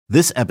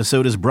This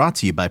episode is brought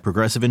to you by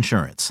Progressive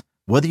Insurance.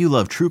 Whether you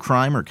love true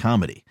crime or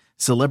comedy,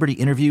 celebrity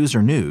interviews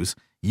or news,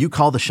 you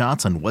call the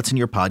shots on what's in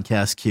your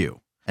podcast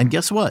queue. And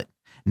guess what?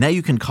 Now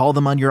you can call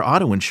them on your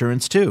auto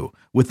insurance too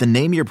with the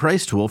Name Your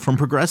Price tool from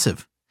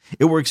Progressive.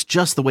 It works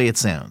just the way it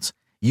sounds.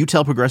 You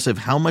tell Progressive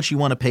how much you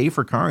want to pay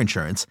for car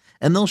insurance,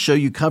 and they'll show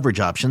you coverage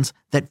options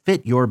that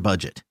fit your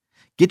budget.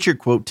 Get your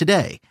quote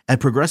today at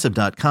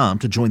Progressive.com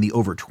to join the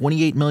over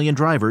 28 million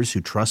drivers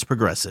who trust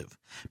Progressive.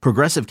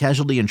 Progressive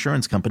Casualty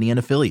Insurance Company and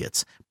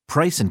Affiliates.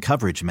 Price and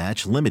coverage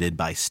match limited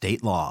by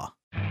state law.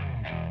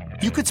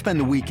 You could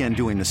spend the weekend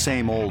doing the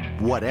same old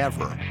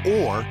whatever,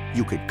 or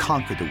you could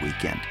conquer the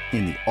weekend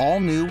in the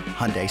all-new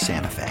Hyundai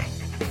Santa Fe.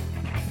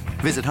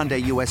 Visit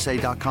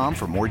HyundaiUSA.com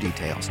for more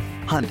details.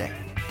 Hyundai,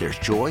 there's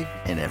joy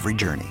in every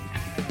journey.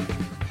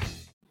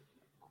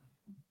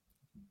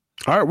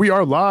 All right, we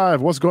are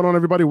live. What's going on,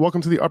 everybody?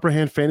 Welcome to the Upper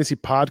Hand Fantasy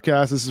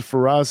Podcast. This is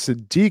Faraz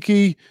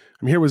Siddiqui.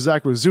 I'm here with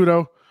Zach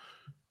Rizzuto.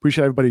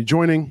 Appreciate everybody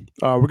joining.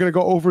 We're going to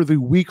go over the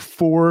Week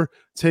 4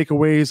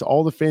 takeaways,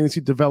 all the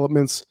fantasy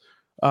developments.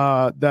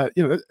 That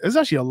there's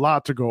actually a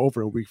lot to go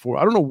over in Week 4.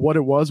 I don't know what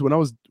it was when I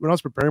was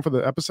preparing for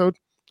the episode.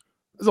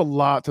 There's a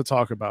lot to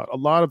talk about. A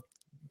lot of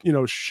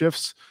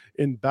shifts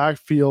in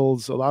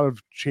backfields, a lot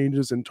of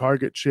changes in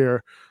target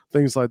share,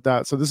 things like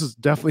that. So this is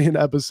definitely an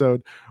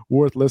episode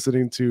worth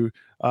listening to.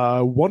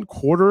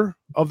 1/4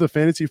 of the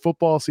fantasy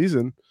football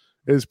season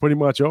is pretty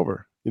much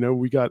over.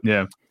 We got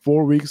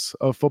 4 weeks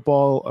of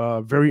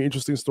football, very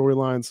interesting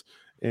storylines,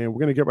 and we're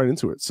going to get right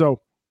into it.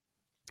 So,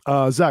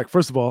 Zach,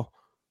 first of all,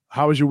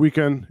 how was your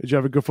weekend? Did you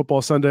have a good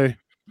football Sunday?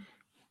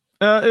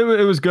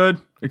 It was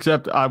good,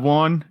 except I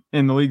won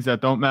in the leagues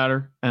that don't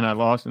matter, and I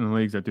lost in the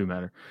leagues that do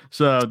matter.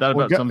 So that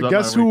about sums up.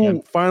 Guess my who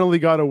weekend. finally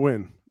got a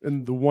win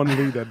in the one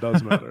league that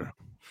does matter?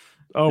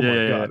 Oh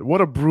my God, what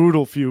a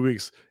brutal few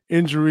weeks!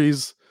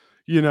 Injuries,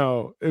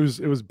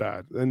 it was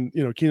bad. And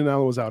Keenan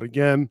Allen was out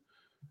again.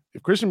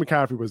 If Christian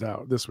McCaffrey was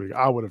out this week,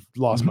 I would have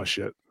lost my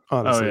shit.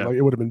 Honestly,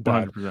 it would have been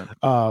bad.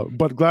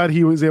 But glad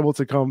he was able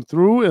to come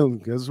through,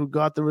 and guess who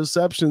got the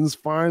receptions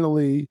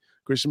finally?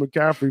 Christian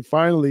McCaffrey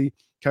finally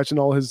catching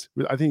all his.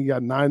 I think he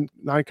got nine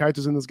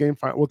catches in this game.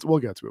 Fine, we'll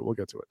get to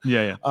it.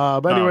 Yeah.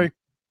 But anyway,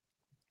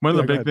 one of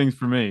the big things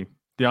for me,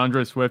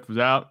 DeAndre Swift was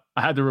out.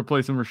 I had to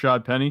replace him with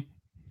Rashad Penny.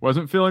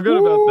 Wasn't feeling good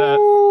about that.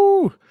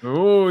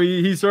 Oh,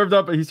 he served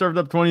up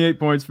 28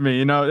 points for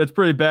me. It's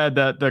pretty bad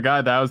that the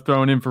guy that I was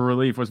throwing in for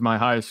relief was my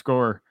highest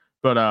scorer.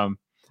 But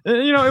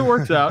it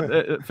works out.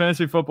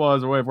 Fantasy football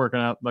has a way of working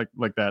out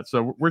like that.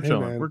 So we're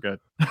chilling. We're good.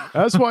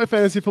 That's why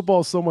fantasy football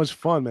is so much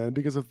fun, man,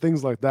 because of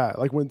things like that.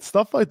 Like when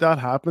stuff like that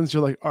happens,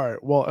 you're like, all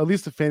right, well, at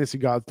least the fantasy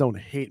gods don't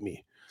hate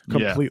me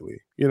completely.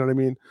 Yeah. You know what I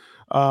mean?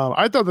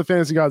 I thought the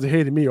fantasy gods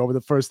hated me over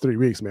the first 3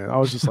 weeks, man. I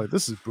was just like,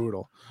 this is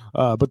brutal.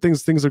 But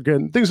things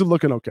are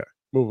looking okay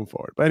moving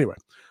forward. But anyway,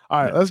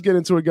 all right, let's get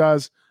into it,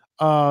 guys.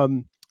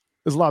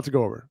 There's a lot to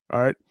go over.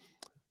 All right.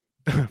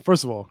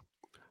 First of all,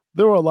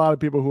 there were a lot of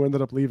people who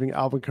ended up leaving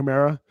Alvin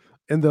Kamara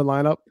in their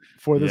lineup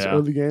for this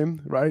early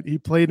game, right? He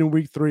played in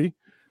week 3,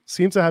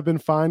 seems to have been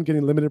fine,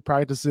 getting limited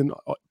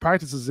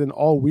practices in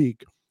all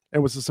week,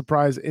 and was a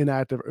surprise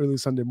inactive early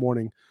Sunday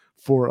morning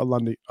for a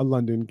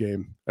London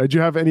game. Did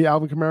you have any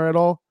Alvin Kamara at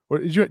all? Or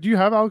do you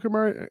have Alvin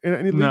Kamara in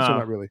any leagues or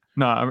not really?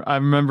 No, I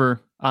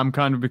remember I'm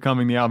kind of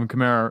becoming the Alvin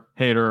Kamara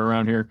hater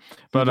around here.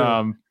 But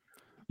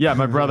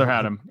my brother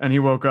had him, and he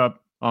woke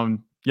up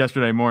on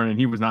yesterday morning.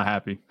 He was not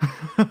happy.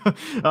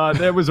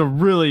 That was a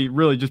really,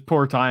 really just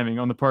poor timing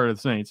on the part of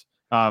the Saints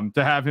to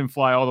have him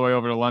fly all the way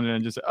over to London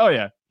and just say, oh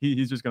yeah,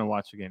 he's just going to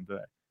watch the game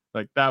today.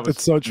 Like that was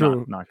so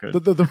true. Not good.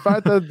 The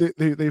fact that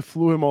they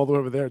flew him all the way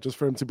over there just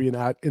for him to be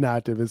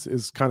inactive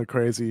is kind of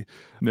crazy.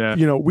 Yeah.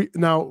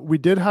 We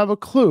did have a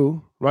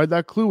clue, right?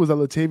 That clue was that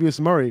Latavius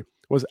Murray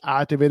was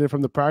activated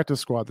from the practice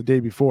squad the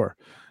day before.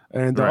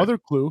 And the other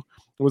clue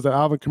was that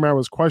Alvin Kamara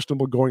was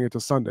questionable going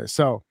into Sunday.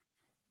 So,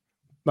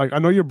 I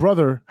know your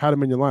brother had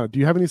him in your lineup. Do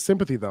you have any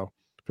sympathy, though,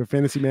 for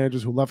fantasy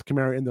managers who left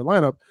Kamara in their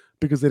lineup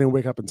because they didn't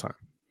wake up in time?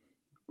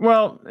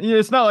 Well,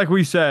 it's not like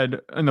we said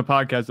in the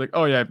podcast, like,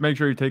 oh, yeah, make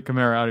sure you take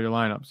Kamara out of your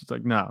lineups. It's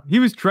like, no. He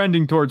was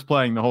trending towards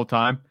playing the whole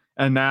time.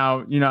 And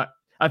now,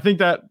 I think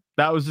that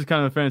was just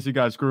kind of the fantasy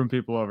guys screwing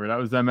people over. That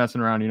was them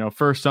messing around,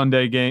 first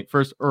Sunday game,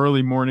 first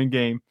early morning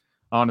game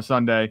on a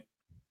Sunday.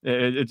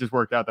 It just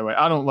worked out that way.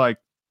 I don't like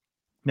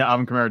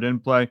Alvin Kamara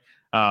didn't play.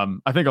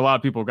 I think a lot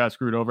of people got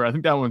screwed over. I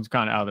think that one's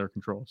kind of out of their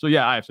control. So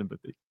yeah, I have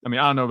sympathy. I mean,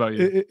 I don't know about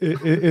you.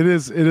 It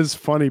is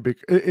funny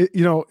because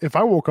if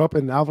I woke up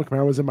and Alvin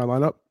Kamara was in my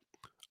lineup,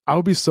 I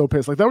would be so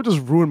pissed. Like that would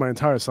just ruin my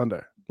entire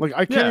Sunday. Like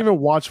I can't even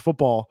watch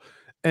football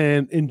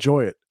and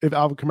enjoy it if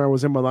Alvin Kamara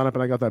was in my lineup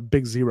and I got that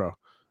big 0.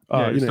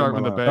 You start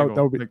with a bagel.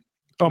 That would be.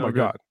 Oh my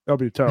God, that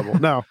would be terrible.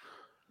 Now,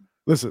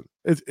 listen,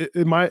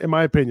 in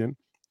my opinion,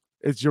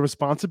 it's your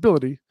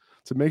responsibility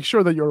to make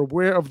sure that you're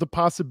aware of the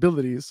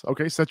possibilities.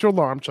 Okay, set your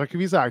alarm, check if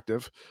he's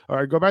active. All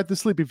right, go back to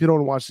sleep if you don't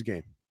want to watch the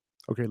game.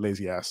 Okay,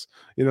 lazy ass.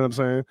 You know what I'm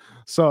saying?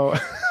 So,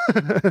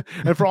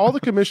 and for all the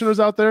commissioners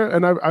out there,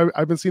 and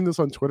I've been seeing this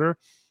on Twitter,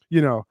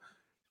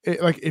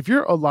 if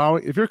you're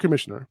a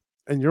commissioner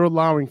and you're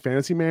allowing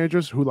fantasy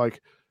managers who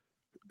like,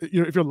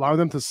 if you're allowing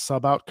them to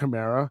sub out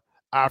Kamara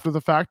after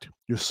the fact,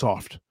 you're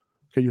soft.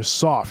 Okay, you're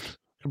soft.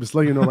 I'm just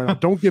letting you know right now.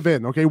 Don't give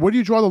in. Okay, where do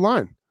you draw the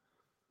line?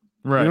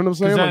 Right. You know what I'm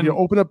saying? Like you're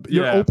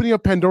opening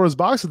up Pandora's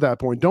box at that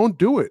point. Don't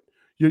do it.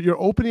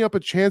 You're opening up a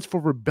chance for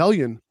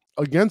rebellion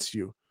against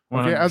you.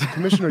 Okay, as a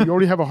commissioner, you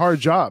already have a hard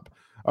job.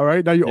 All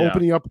right, now you're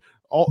opening up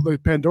all the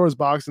Pandora's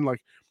box, and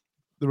like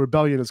the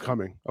rebellion is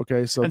coming.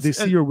 Okay, so they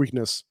see your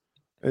weakness,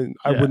 and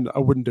I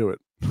wouldn't do it.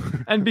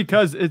 And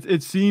because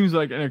it seems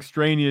like an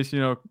extraneous,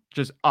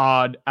 just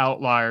odd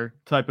outlier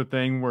type of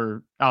thing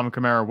where Alvin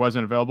Kamara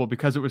wasn't available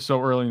because it was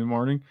so early in the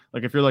morning.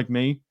 Like if you're like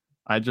me,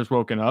 I had just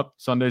woken up.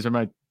 Sundays are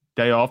my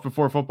day off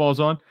before football's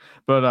on.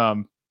 But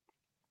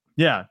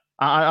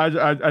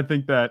I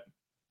think that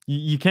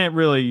you can't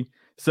really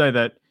say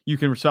that you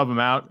can sub him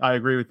out. I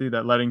agree with you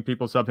that letting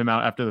people sub him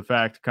out after the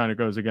fact kind of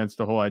goes against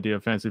the whole idea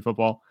of fantasy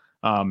football.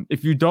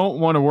 If you don't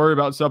want to worry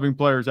about subbing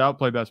players out,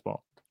 play best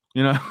ball.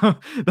 That's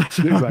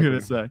what I'm going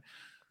to say.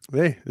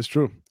 Hey, it's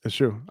true. It's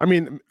true. I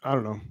mean, I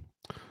don't know.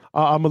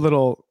 I'm a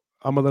little,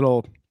 I've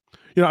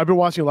been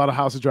watching a lot of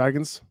House of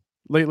Dragons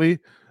lately.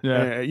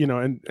 Yeah.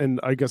 And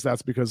I guess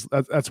that's because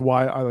that's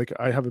why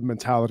I have a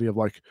mentality of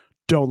like,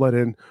 don't let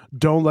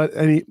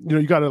any,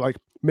 you got to like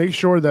make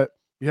sure that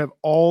you have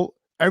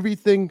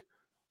everything.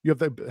 You have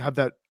to have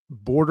that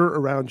border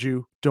around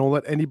you. Don't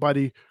let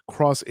anybody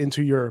cross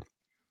into your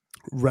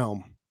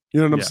realm.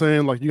 You know what I'm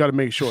saying? Like you got to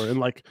make sure. And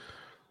like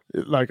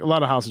a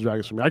lot of House of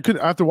Dragons for me.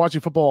 After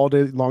watching football all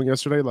day long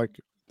yesterday, like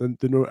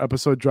the new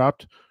episode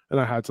dropped and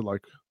I had to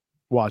like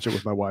watch it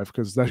with my wife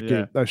because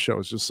that show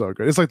is just so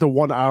good. It's like the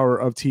 1 hour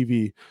of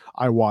TV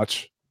I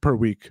watch per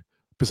week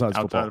besides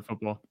outside of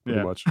football.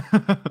 Pretty much.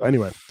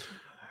 Anyway,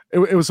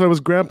 it was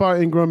Grandpa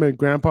Ingram and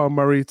Grandpa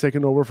Murray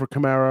taking over for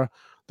Kamara,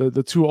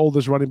 the two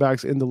oldest running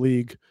backs in the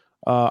league.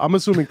 I'm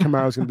assuming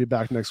Kamara's going to be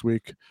back next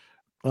week.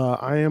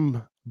 I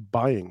am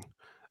buying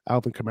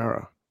Alvin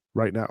Kamara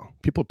right now.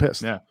 People are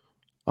pissed. Yeah.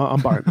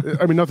 I'm buying.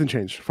 I mean, nothing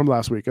changed from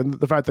last week, and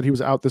the fact that he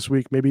was out this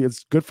week, maybe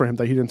it's good for him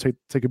that he didn't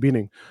take a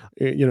beating,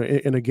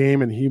 in a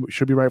game, and he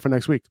should be right for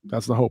next week.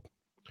 That's the hope.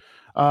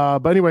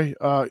 But anyway,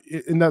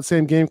 in that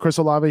same game, Chris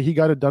Olave, he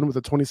got it done with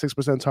a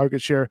 26%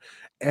 target share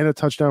and a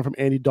touchdown from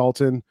Andy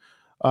Dalton.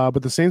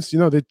 But the Saints,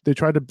 they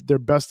tried their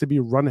best to be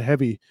run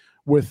heavy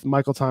with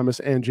Michael Thomas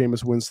and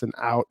Jameis Winston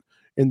out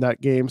in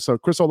that game. So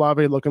Chris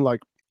Olave looking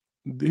like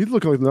the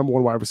number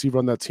one wide receiver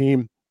on that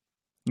team.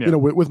 Yeah.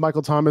 With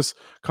Michael Thomas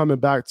coming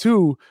back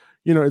too,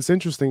 it's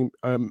interesting.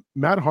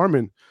 Matt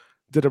Harmon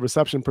did a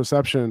reception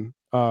perception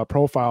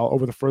profile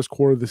over the first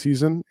quarter of the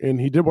season, and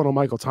he did one on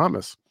Michael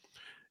Thomas.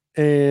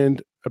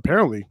 And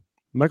apparently,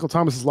 Michael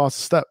Thomas has lost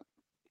a step,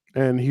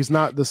 and he's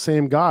not the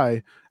same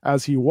guy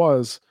as he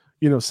was,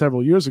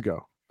 several years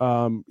ago.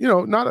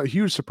 Not a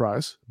huge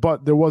surprise,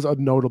 but there was a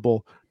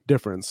notable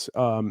difference.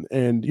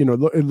 And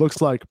it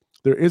looks like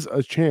there is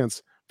a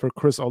chance for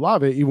Chris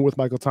Olave, even with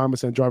Michael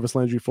Thomas and Jarvis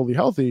Landry fully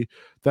healthy,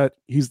 that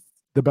he's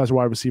the best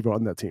wide receiver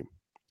on that team.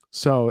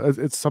 So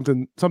it's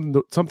something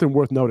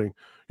worth noting,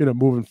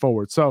 moving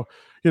forward. So,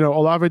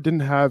 Olave didn't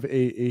have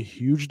a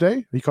huge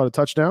day. He caught a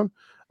touchdown,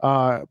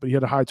 but he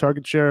had a high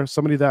target share.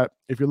 Somebody that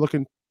if you're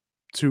looking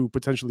to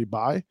potentially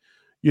buy,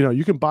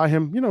 you can buy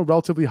him,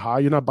 relatively high.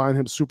 You're not buying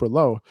him super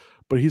low,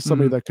 but he's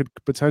somebody that could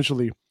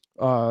potentially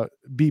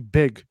be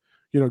big,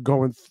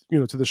 going,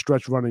 to the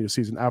stretch run of your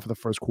season after the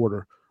first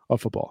quarter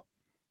of football.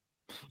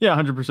 Yeah,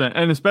 100%.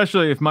 And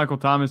especially if Michael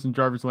Thomas and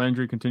Jarvis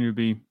Landry continue to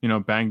be,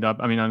 banged up.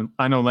 I mean,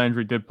 I know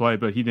Landry did play,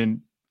 but he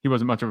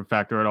wasn't much of a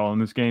factor at all in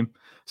this game.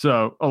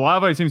 So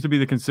Olave seems to be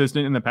the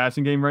consistent in the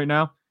passing game right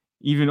now,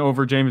 even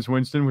over Jameis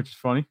Winston, which is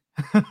funny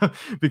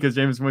because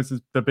Jameis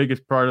Winston's the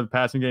biggest part of the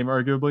passing game,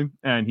 arguably,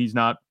 and he's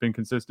not been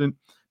consistent.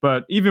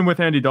 But even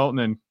with Andy Dalton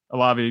and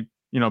Olave,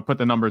 put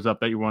the numbers up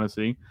that you want to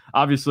see.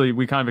 Obviously,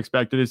 we kind of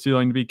expected his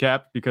ceiling to be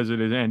capped because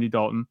it is Andy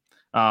Dalton.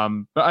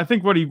 But I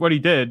think what he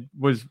did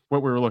was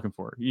what we were looking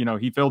for.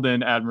 He filled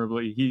in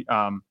admirably. He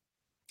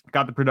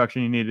got the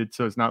production he needed.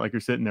 So it's not like you're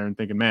sitting there and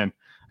thinking, man,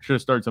 I should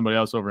have started somebody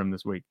else over him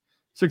this week.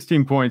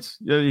 16 points.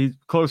 He's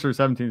closer to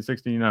 17 to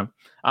 16.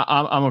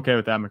 I'm okay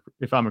with that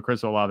if I'm a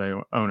Chris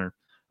Olave owner.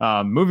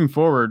 Moving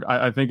forward,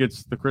 I think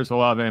it's the Chris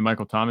Olave and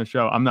Michael Thomas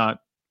show. I'm not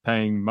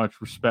paying much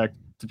respect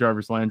to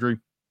Jarvis Landry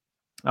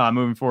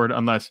moving forward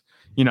unless,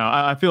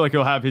 I feel like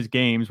he'll have his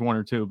games, one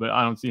or two, but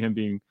I don't see him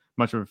being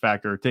much of a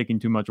factor, taking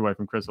too much away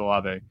from Chris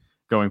Olave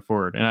going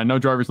forward. And I know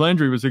Jarvis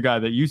Landry was the guy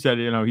that you said,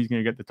 he's going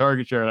to get the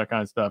target share, that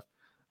kind of stuff.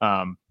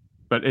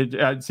 But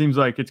it seems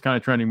like it's kind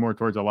of trending more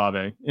towards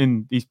Olave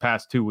in these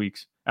past 2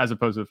 weeks, as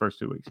opposed to the first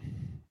 2 weeks.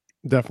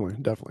 Definitely.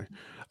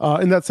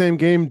 In that same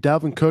game,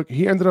 Dalvin Cook,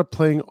 he ended up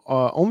playing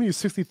only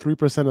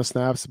 63% of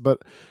snaps,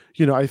 but,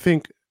 I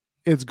think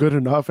it's good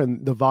enough,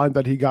 and the volume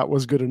that he got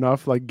was good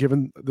enough, like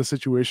given the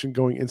situation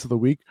going into the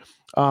week.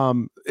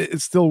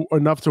 It's still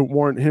enough to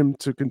warrant him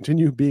to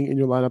continue being in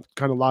your lineup,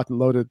 kind of locked and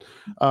loaded.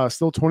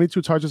 Still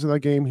 22 touches in that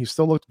game. He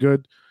still looked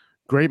good.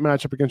 Great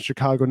matchup against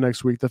Chicago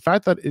next week. The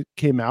fact that it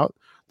came out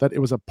that it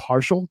was a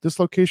partial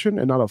dislocation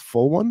and not a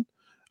full one,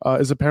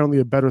 is apparently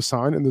a better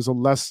sign, and there's a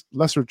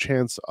lesser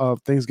chance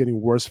of things getting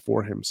worse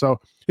for him. So,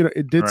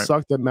 it did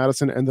suck that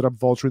Madison ended up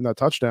vulturing that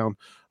touchdown,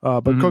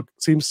 but Cook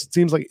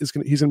seems like he's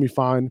gonna be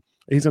fine.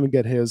 He's gonna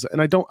get his,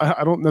 and I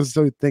don't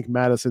necessarily think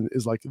Madison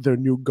is like their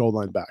new goal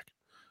line back.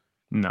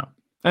 No.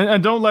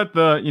 And don't let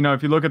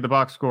if you look at the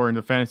box score and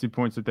the fantasy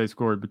points that they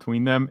scored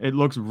between them, it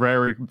looks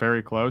very,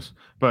 very close,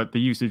 but the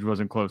usage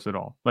wasn't close at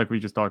all. Like we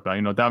just talked about,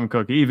 Dalvin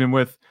Cook, even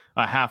with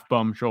a half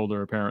bum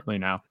shoulder, apparently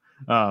now,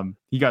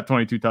 he got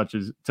 22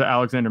 touches to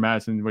Alexander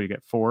Madison. What do you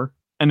get? 4.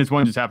 And this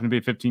one just happened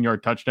to be a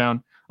 15-yard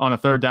touchdown on a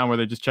third down where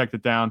they just checked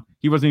it down.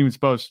 He wasn't even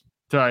supposed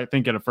to, I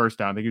think, get a first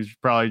down. I think he was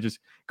probably just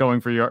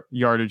going for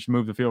yardage,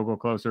 move the field goal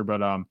closer,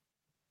 but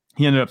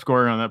he ended up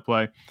scoring on that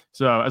play.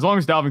 So as long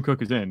as Dalvin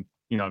Cook is in,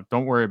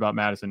 don't worry about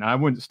Madison. I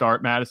wouldn't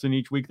start Madison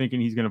each week thinking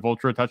he's going to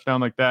vulture a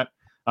touchdown like that.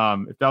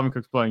 If Dalvin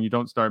Cook's playing, you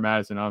don't start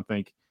Madison. I don't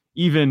think,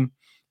 even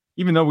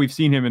though we've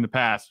seen him in the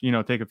past,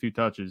 take a few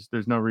touches,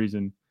 there's no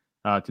reason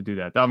to do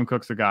that. Dalvin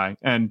Cook's the guy.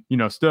 And,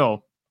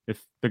 still,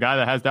 if the guy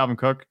that has Dalvin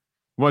Cook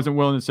wasn't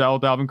willing to sell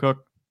Dalvin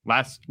Cook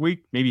last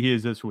week, maybe he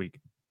is this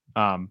week.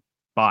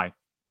 Bye.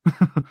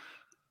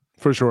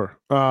 For sure.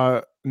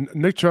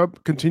 Nick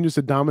Chubb continues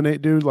to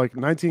dominate, dude. Like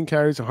 19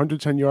 carries,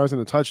 110 yards,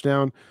 and a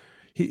touchdown.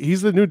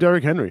 He's the new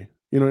Derrick Henry,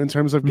 in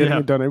terms of getting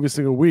it done every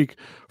single week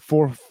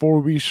for 4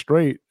 weeks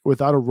straight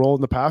without a role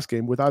in the pass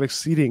game, without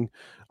exceeding,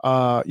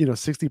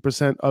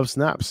 60% of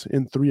snaps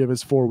in 3 of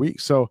his 4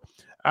 weeks. So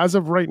as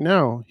of right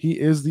now, he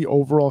is the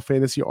overall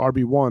fantasy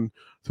RB1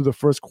 through the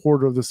first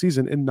quarter of the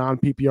season in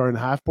non-PPR and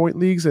half-point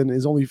leagues, and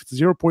is only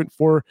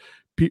 0.4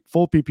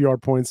 full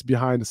PPR points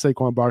behind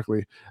Saquon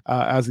Barkley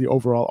as the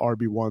overall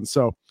RB1.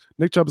 So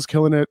Nick Chubb is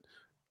killing it.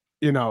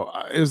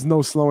 There's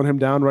no slowing him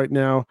down right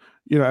now.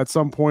 At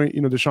some point,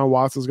 Deshaun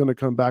Watson is going to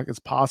come back. It's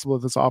possible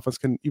that this offense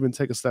can even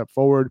take a step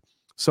forward.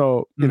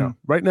 So,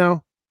 right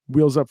now,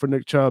 wheels up for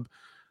Nick Chubb.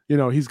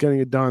 He's getting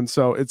it done.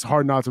 So it's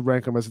hard not to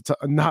rank him as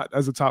not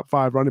as a top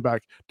 5 running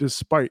back,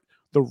 despite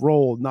the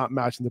role not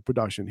matching the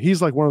production.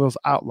 He's like one of those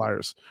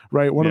outliers,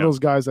 right? One of those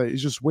guys that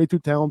is just way too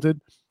talented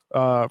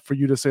for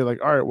you to say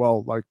like, all right,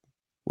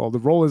 well, the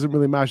role isn't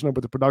really matching up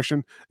with the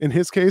production. In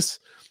his case,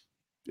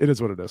 it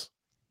is what it is.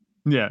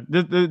 Yeah,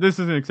 this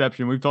is an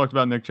exception. We've talked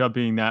about Nick Chubb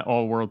being that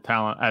all-world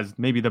talent as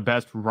maybe the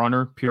best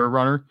pure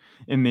runner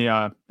in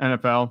the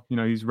NFL.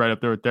 He's right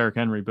up there with Derrick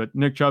Henry, but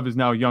Nick Chubb is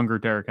now younger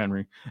Derrick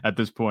Henry at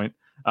this point.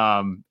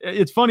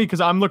 It's funny because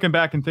I'm looking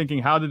back and thinking,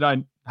 how did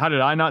I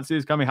not see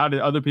this coming? How did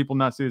other people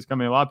not see this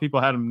coming? A lot of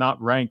people had him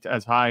not ranked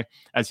as high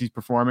as he's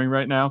performing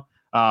right now.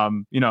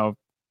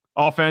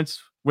 Offense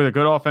with a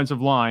good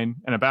offensive line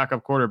and a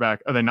backup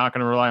quarterback, are they not going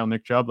to rely on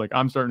Nick Chubb? Like,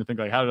 I'm starting to think,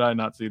 like, how did I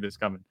not see this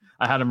coming?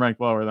 I had him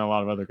ranked lower than a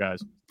lot of other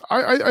guys.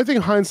 I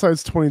think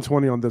hindsight's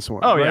 20/20 on this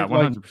one. Oh, right? yeah,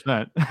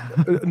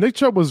 100%. Nick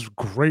Chubb was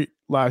great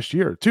last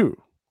year too,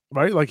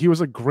 right? Like he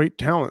was a great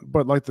talent,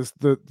 but like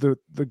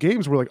the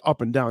games were like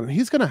up and down, and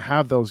he's going to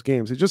have those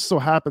games. It just so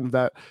happened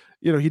that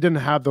he didn't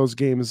have those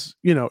games,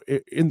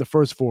 in the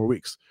first 4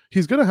 weeks.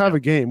 He's going to have a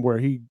game where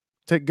he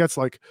gets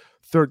like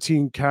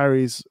 13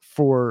 carries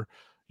for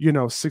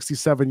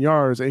 67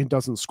 yards and he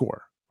doesn't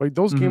score. Like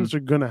those games are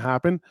going to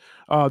happen.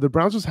 The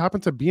Browns just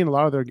happen to be in a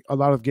lot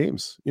of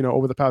games,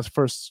 over the past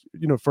first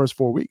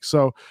 4 weeks.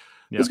 So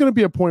there's going to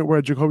be a point where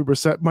Jacoby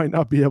Brissett might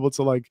not be able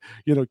to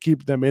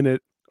keep them in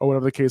it or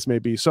whatever the case may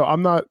be. So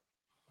I'm not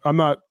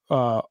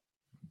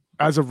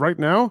as of right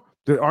now,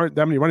 there aren't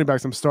that many running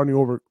backs I'm starting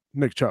over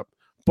Nick Chubb,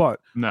 but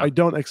I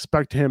don't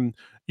expect him,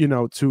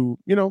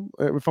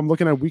 if I'm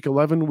looking at week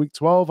 11, week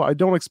 12, I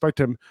don't expect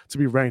him to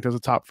be ranked as a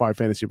top 5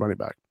 fantasy running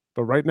back.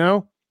 But right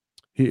now,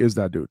 he is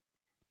that dude.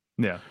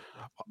 Yeah.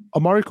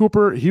 Amari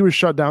Cooper, he was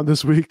shut down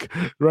this week,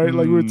 right?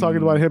 Like we were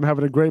talking about him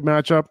having a great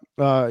matchup.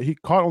 He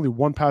caught only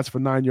 1 pass for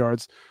 9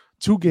 yards.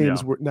 2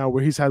 games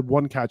where he's had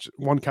one catch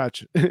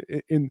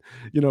in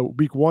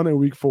week 1 and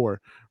week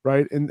 4,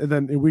 right? And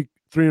then in week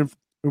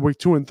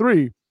 2 and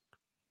 3,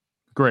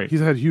 great. He's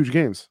had huge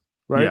games,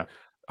 right? Yeah.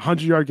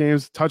 100-yard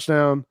games,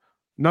 touchdown,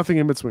 nothing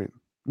in between.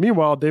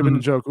 Meanwhile, David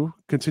Njoku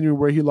continued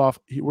where he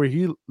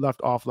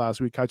left off last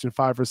week, catching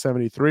 5 for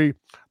 73.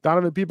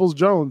 Donovan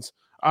Peoples-Jones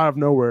out of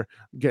nowhere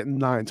getting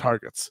 9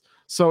 targets.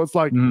 So it's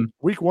like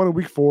week 1 and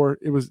week 4,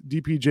 it was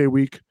DPJ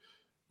week,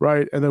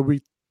 right? And then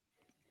week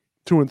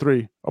 2 and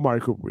 3,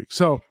 Amari Cooper week.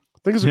 So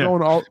things are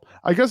going all.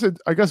 I guess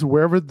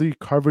wherever the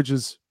coverage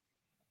is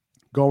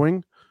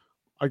going,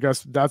 I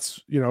guess that's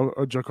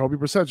a Jacoby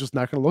Brissett just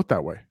not going to look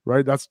that way,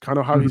 right? That's kind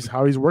of how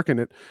he's working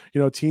it.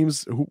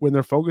 Teams when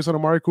they're focused on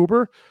Amari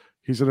Cooper,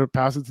 he's going to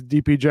pass it to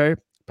DPJ,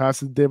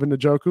 pass it to David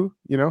Njoku,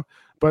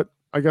 But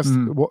I guess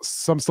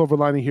some silver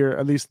lining here,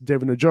 at least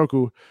David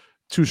Njoku,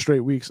 2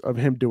 straight weeks of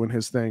him doing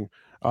his thing,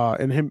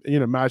 and him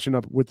matching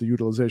up with the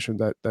utilization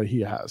that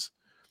he has.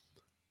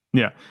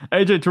 Yeah,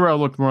 AJ Terrell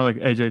looked more like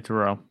AJ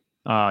Terrell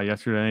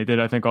yesterday than he did,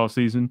 I think, all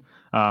season.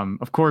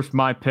 Of course,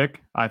 my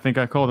pick, I think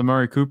I called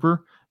Amari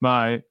Cooper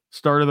my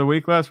start of the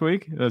week last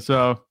week.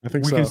 So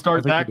we can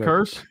start that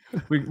curse.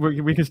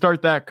 we can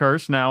start that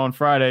curse now on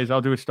Fridays.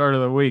 I'll do a start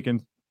of the week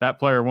and that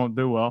player won't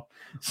do well.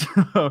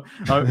 So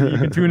you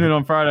can tune in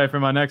on Friday for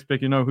my next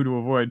pick. You know who to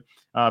avoid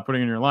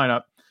putting in your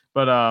lineup.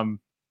 But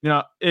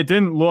it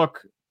didn't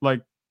look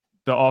like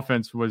the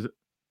offense was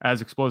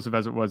as explosive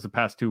as it was the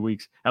past 2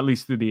 weeks, at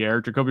least through the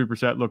air. Jacoby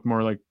Brissett looked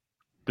more like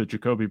the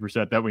Jacoby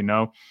Brissett that we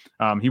know.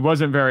 He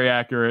wasn't very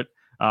accurate.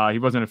 He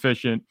wasn't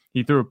efficient.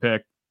 He threw a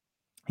pick.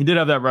 He did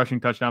have that rushing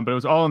touchdown, but it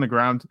was all on the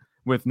ground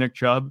with Nick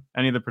Chubb,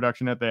 any of the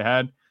production that they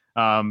had.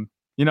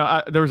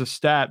 There was a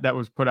stat that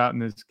was put out in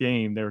this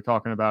game. They were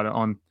talking about it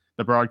on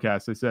the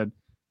broadcast. They said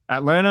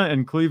Atlanta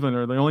and Cleveland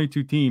are the only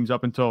two teams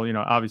up until,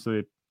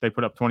 obviously they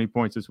put up 20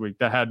 points this week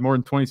that had more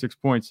than 26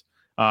 points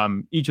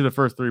each of the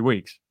first 3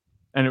 weeks.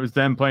 And it was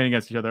them playing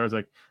against each other. I was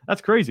like,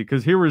 that's crazy.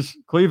 Because here was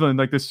Cleveland,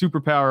 like this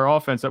superpower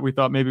offense that we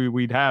thought maybe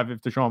we'd have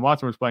if Deshaun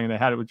Watson was playing, and they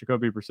had it with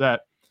Jacoby Brissett.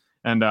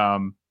 And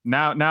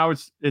now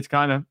it's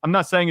kind of, I'm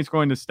not saying it's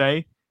going to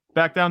stay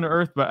back down to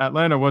earth, but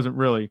Atlanta wasn't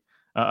really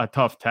a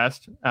tough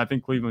test. I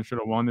think Cleveland should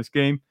have won this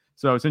game.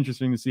 So it's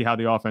interesting to see how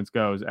the offense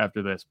goes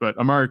after this. But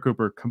Amari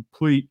Cooper,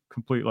 complete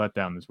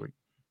letdown this week.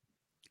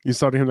 You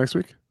starting him next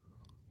week?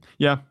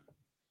 Yeah.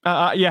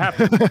 You have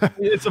to.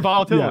 It's a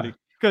volatility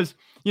because,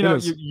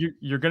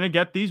 you're going to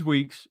get these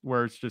weeks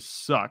where it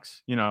just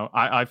sucks.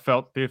 I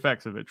felt the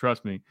effects of it,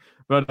 trust me.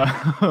 But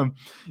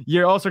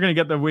you're also going to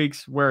get the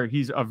weeks where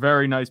he's a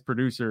very nice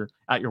producer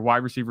at your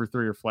wide receiver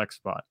 3 or flex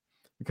spot,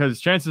 because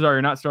chances are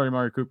you're not starting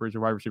Amari Cooper as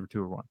your wide receiver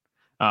 2 or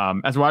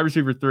 1. As a wide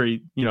receiver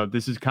 3,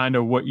 this is kind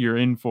of what you're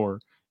in for.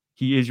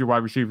 He is your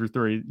wide receiver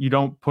 3. You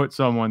don't put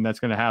someone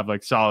that's going to have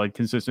like solid,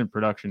 consistent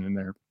production in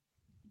there.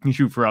 You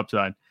shoot for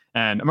upside.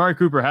 And Amari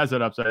Cooper has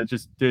that upside. It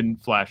just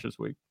didn't flash this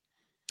week.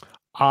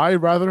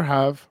 I'd rather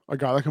have a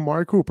guy like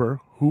Amari Cooper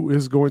who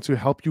is going to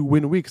help you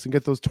win weeks and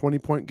get those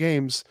 20-point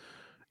games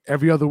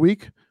every other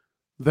week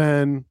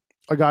than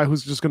a guy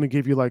who's just going to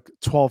give you like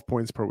 12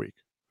 points per week.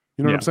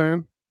 You know what I'm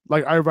saying?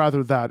 Like, I'd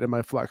rather that in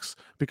my flex,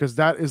 because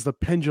that is the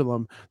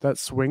pendulum that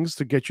swings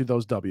to get you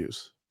those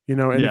W's.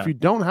 And if you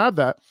don't have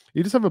that,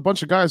 you just have a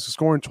bunch of guys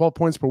scoring 12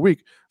 points per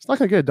week. It's not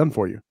going to get it done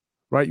for you,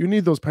 right? You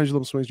need those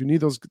pendulum swings. You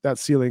need that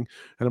ceiling,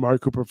 and Amari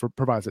Cooper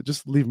provides it.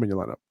 Just leave him in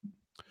your lineup.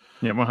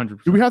 Yeah,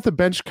 100%. Do we have to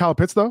bench Kyle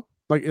Pitts, though?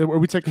 Like, are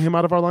we taking him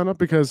out of our lineup?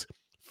 Because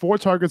 4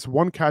 targets,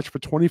 1 catch for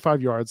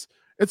 25 yards.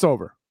 It's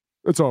over.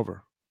 It's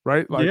over,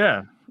 right? Like,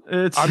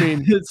 it's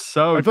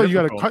so I feel like you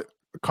difficult. got to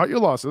cut your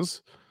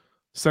losses,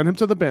 send him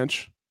to the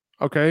bench,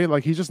 okay?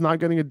 Like, he's just not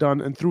getting it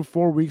done. And through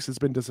 4 weeks, it's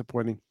been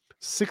disappointing.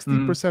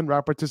 60%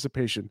 route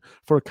participation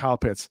for Kyle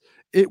Pitts.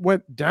 It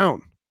went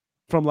down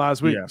from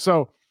last week. Yeah.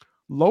 So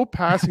low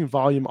passing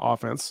volume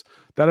offense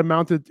that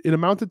amounted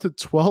to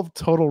 12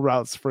 total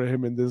routes for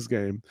him in this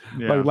game.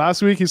 Yeah. Like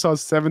last week, he saw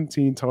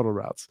 17 total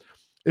routes.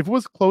 If it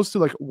was close to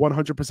like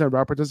 100%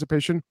 route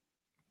participation,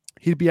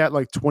 he'd be at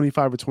like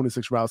 25 or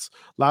 26 routes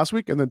last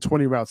week and then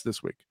 20 routes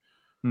this week.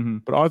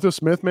 But Arthur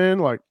Smith, man,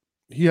 like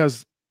he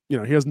has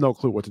no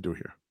clue what to do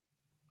here.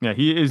 Yeah,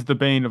 he is the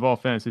bane of all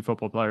fantasy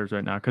football players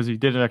right now, because he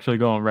did actually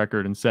go on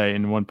record and say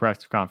in one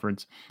press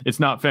conference, it's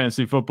not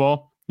fantasy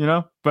football,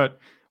 but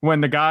when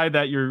the guy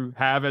that you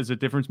have as a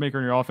difference maker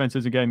in your offense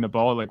isn't getting the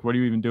ball, like, what are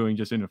you even doing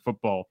just in a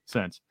football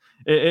sense?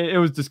 It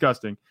was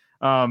disgusting.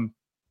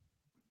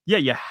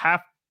 You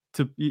have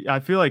to, I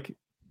feel like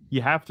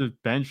you have to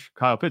bench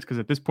Kyle Pitts, because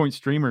at this point,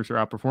 streamers are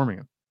outperforming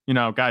him.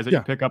 Guys that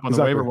you pick up on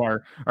the waiver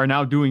wire are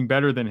now doing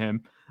better than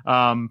him.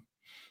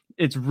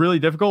 It's really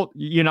difficult.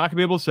 You're not going to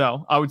be able to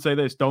sell. I would say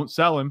this: don't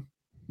sell him,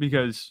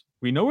 because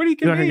we know what he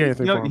can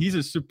be. He's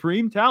a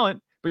supreme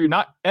talent, but you're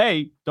not,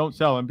 A, don't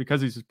sell him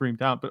because he's a supreme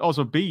talent, but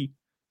also B,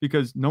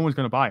 because no one's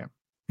going to buy him.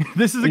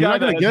 This is a guy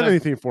that going to get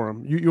anything for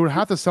him. You would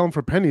have to sell him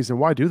for pennies, and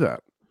why do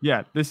that?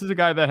 Yeah, this is a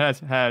guy that has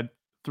had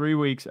 3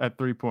 weeks at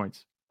 3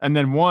 points, and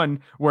then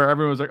one where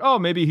everyone was like, "Oh,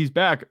 maybe he's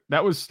back."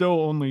 That was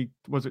still only,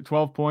 was it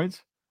 12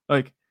 points?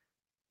 Like,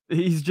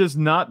 he's just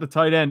not the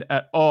tight end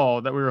at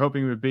all that we were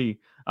hoping he would be.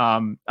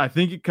 I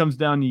think it comes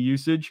down to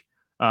usage.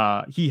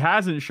 He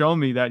hasn't shown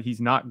me that he's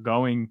not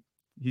going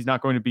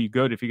to be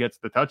good if he gets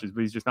the touches,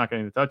 but he's just not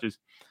getting the touches.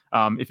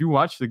 If you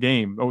watch the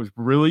game, it was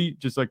really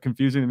just like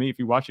confusing to me. If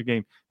you watch the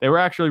game, they were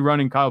actually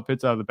running Kyle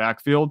Pitts out of the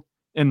backfield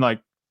in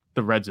like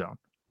the red zone,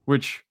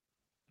 which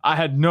I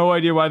had no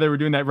idea why they were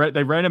doing that.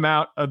 They ran him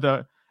out of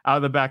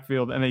the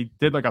backfield, and they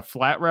did like a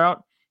flat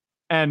route,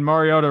 and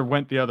Mariota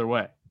went the other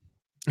way.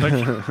 Like,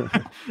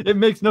 it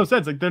makes no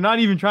sense. Like, they're not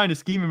even trying to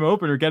scheme him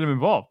open or get him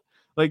involved.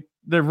 Like,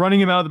 they're running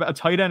him out of a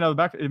tight end out of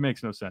the back. It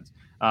makes no sense.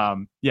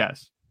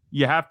 Yes,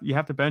 you have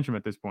to bench him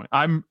at this point.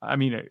 I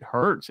mean, it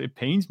hurts. It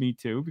pains me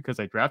too, because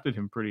I drafted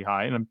him pretty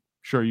high, and I'm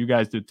sure you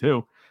guys did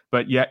too.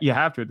 But yeah, you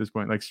have to at this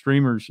point. Like,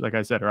 streamers, like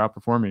I said, are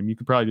outperforming him. You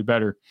could probably do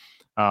better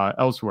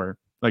elsewhere.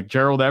 Like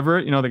Gerald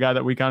Everett, the guy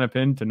that we kind of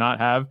pinned to not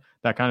have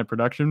that kind of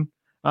production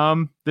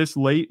this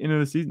late into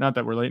the season. Not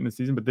that we're late in the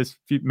season, but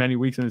many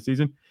weeks in the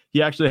season,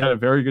 he actually had a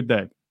very good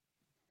day.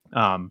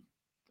 I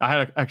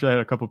had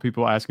a couple of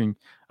people asking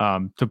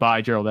to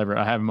buy Gerald Everett.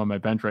 I have him on my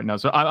bench right now,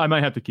 so I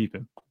might have to keep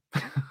him.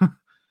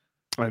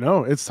 I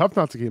know it's tough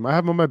not to keep him. I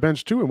have him on my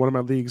bench too in one of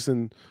my leagues,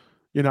 and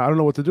I don't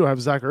know what to do. I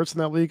have Zach Ertz in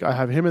that league. I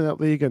have him in that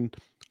league, and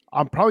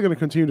I'm probably going to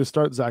continue to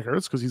start Zach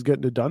Ertz because he's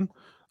getting it done.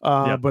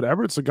 But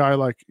Everett's a guy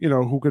like,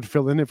 who could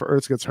fill in if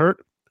Ertz gets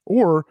hurt,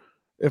 or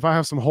if I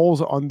have some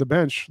holes on the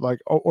bench, like,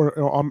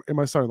 in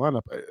my starting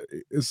lineup,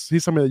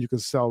 he's somebody that you can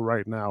sell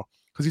right now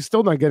because he's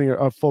still not getting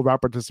a full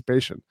route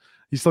participation.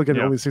 He's still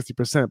getting only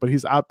 60%, but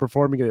he's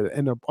outperforming it.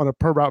 And on a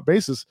per route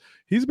basis,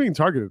 he's being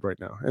targeted right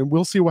now. And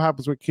we'll see what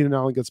happens when Keenan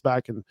Allen gets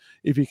back and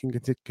if he can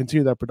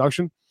continue that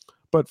production.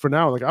 But for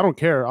now, like, I don't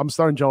care. I'm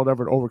starting Gerald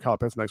Everett over Kyle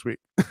Pitts next week.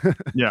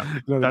 Yeah,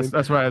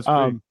 that's why it's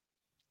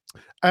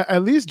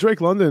at least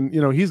Drake London,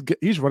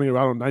 he's running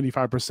around on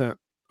 95%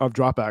 of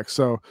dropbacks.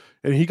 So,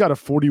 and he got a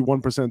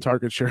 41%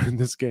 target share in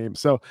this game.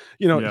 So,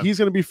 he's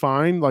going to be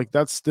fine. Like,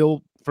 that's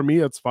still, for me,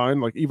 it's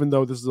fine. Like, even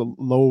though this is a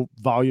low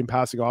volume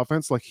passing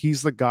offense, like,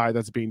 he's the guy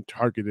that's being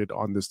targeted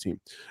on this team.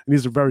 And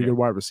he's a very good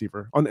wide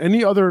receiver. On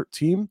any other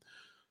team,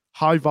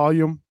 high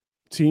volume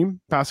team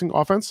passing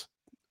offense,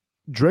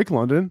 Drake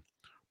London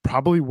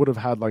probably would have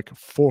had like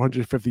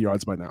 450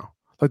 yards by now.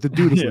 Like, the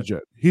dude is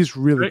legit. He's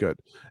really good.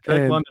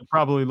 Drake London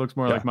probably looks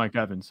more like Mike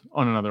Evans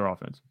on another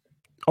offense.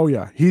 Oh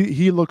yeah,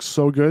 he looks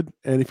so good.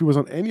 And if he was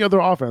on any other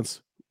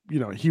offense,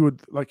 he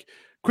would, like,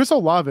 Chris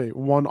Olave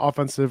won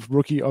offensive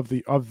rookie of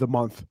the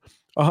month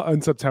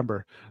in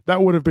September.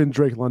 That would have been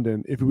Drake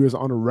London if he was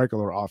on a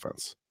regular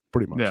offense,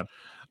 pretty much. Yeah.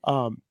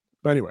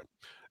 But anyway,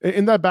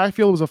 in that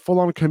backfield, it was a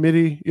full-on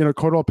committee.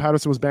 Cordell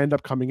Patterson was banged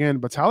up coming in,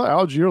 but Tyler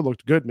Algier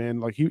looked good, man.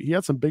 Like, he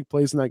had some big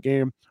plays in that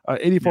game.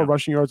 84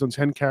 rushing yards on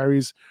 10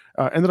 carries.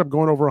 Ended up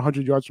going over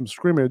 100 yards from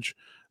scrimmage.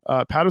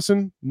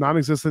 Patterson,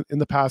 non-existent in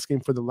the pass game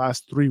for the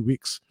last 3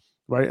 weeks,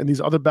 right? And these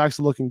other backs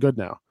are looking good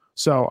now.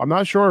 So I'm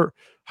not sure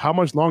how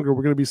much longer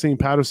we're going to be seeing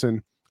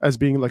Patterson as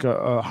being like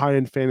a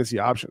high-end fantasy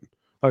option.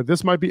 Like,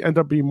 this might end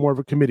up being more of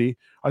a committee.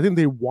 I think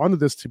they wanted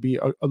this to be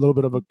a little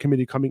bit of a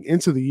committee coming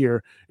into the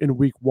year in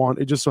week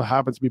 1. It just so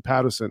happens to be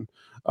Patterson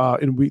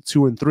in week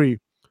 2 and 3.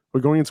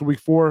 We're going into week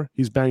 4.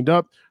 He's banged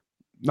up,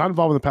 not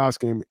involved in the pass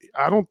game.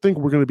 I don't think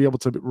we're going to be able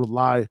to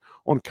rely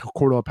on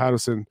Cordell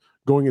Patterson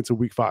going into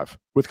week 5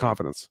 with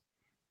confidence.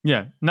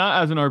 Yeah,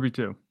 not as an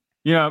RB2.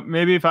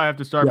 Maybe if I have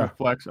to start with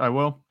flex, I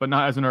will, but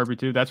not as an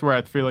RB2. That's where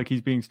I feel like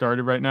he's being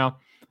started right now.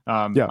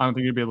 I don't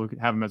think you'd be able to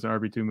have him as an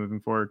RB2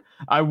 moving forward.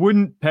 I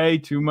wouldn't pay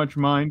too much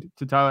mind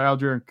to Tyler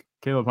Algier and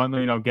Caleb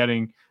Huntley,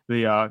 getting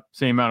the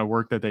same amount of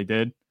work that they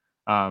did.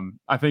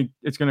 I think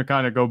it's going to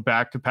kind of go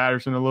back to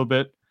Patterson a little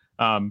bit.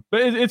 But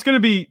it's going to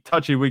be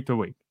touchy week to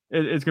week.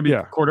 It's going to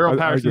be Cordell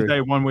Patterson's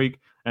day 1 week,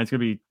 and it's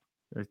going to be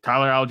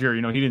Tyler Algier.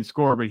 He didn't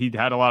score, but he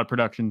had a lot of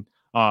production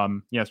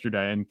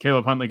yesterday, and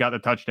Caleb Huntley got the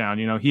touchdown.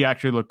 He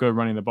actually looked good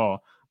running the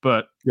ball,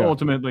 but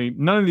ultimately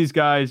none of these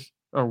guys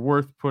are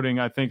worth putting,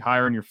 I think,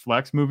 higher in your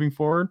flex moving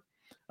forward.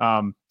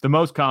 The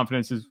most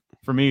confidence is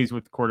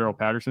with Cordell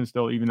Patterson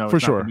still, even though it's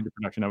not going to be the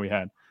production that we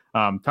had.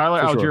 Tyler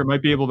Algier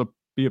might be able to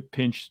be a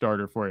pinch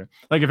starter for you.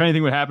 Like, if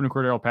anything would happen to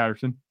Cordell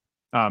Patterson,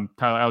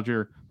 Tyler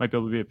Algier might be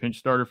able to be a pinch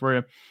starter for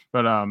you.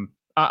 But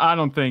I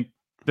don't think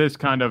this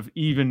kind of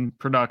even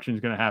production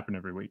is going to happen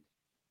every week.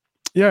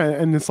 Yeah,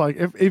 and it's like,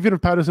 even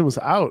if Patterson was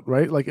out,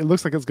 right? Like, it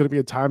looks like it's going to be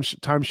a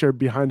timeshare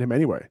behind him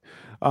anyway.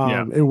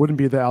 It wouldn't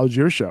be the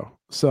Algier show.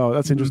 So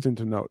that's interesting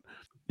to note.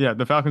 Yeah,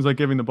 the Falcons like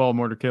giving the ball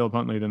more to Caleb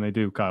Huntley than they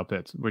do Kyle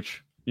Pitts,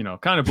 which,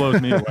 kind of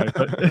blows me away.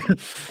 But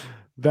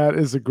that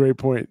is a great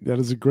point.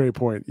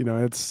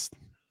 It's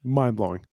mind-blowing.